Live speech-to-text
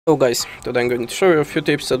So guys, today I'm going to show you a few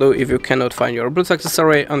tips to do if you cannot find your Bluetooth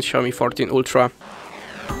accessory on Xiaomi 14 Ultra.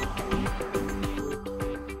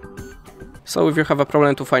 So if you have a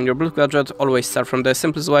problem to find your Bluetooth gadget, always start from the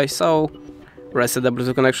simplest way, so reset the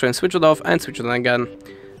Bluetooth connection, switch it off and switch it on again.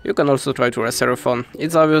 You can also try to reset your phone.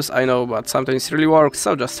 It's obvious, I know, but sometimes it really works,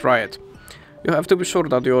 so just try it. You have to be sure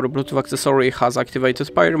that your Bluetooth accessory has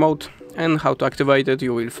activated pair mode, and how to activate it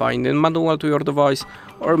you will find in manual to your device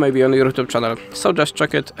or maybe on your YouTube channel, so just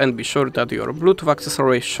check it and be sure that your Bluetooth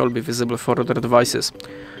accessory should be visible for other devices.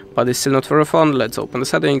 But it's still not for your phone. Let's open the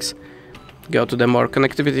settings, go to the more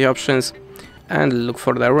connectivity options and look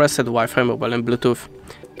for the reset Wi-Fi, mobile and Bluetooth.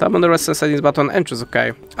 Tap on the reset settings button and choose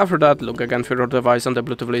OK. After that, look again for your device on the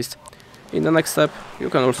Bluetooth list. In the next step, you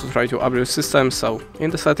can also try to upgrade your system, so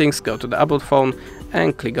in the settings, go to the about phone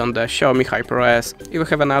and click on the Xiaomi HyperOS. If you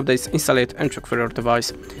have any updates, install it and check for your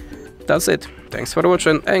device. That's it, thanks for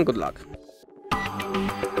watching and good luck.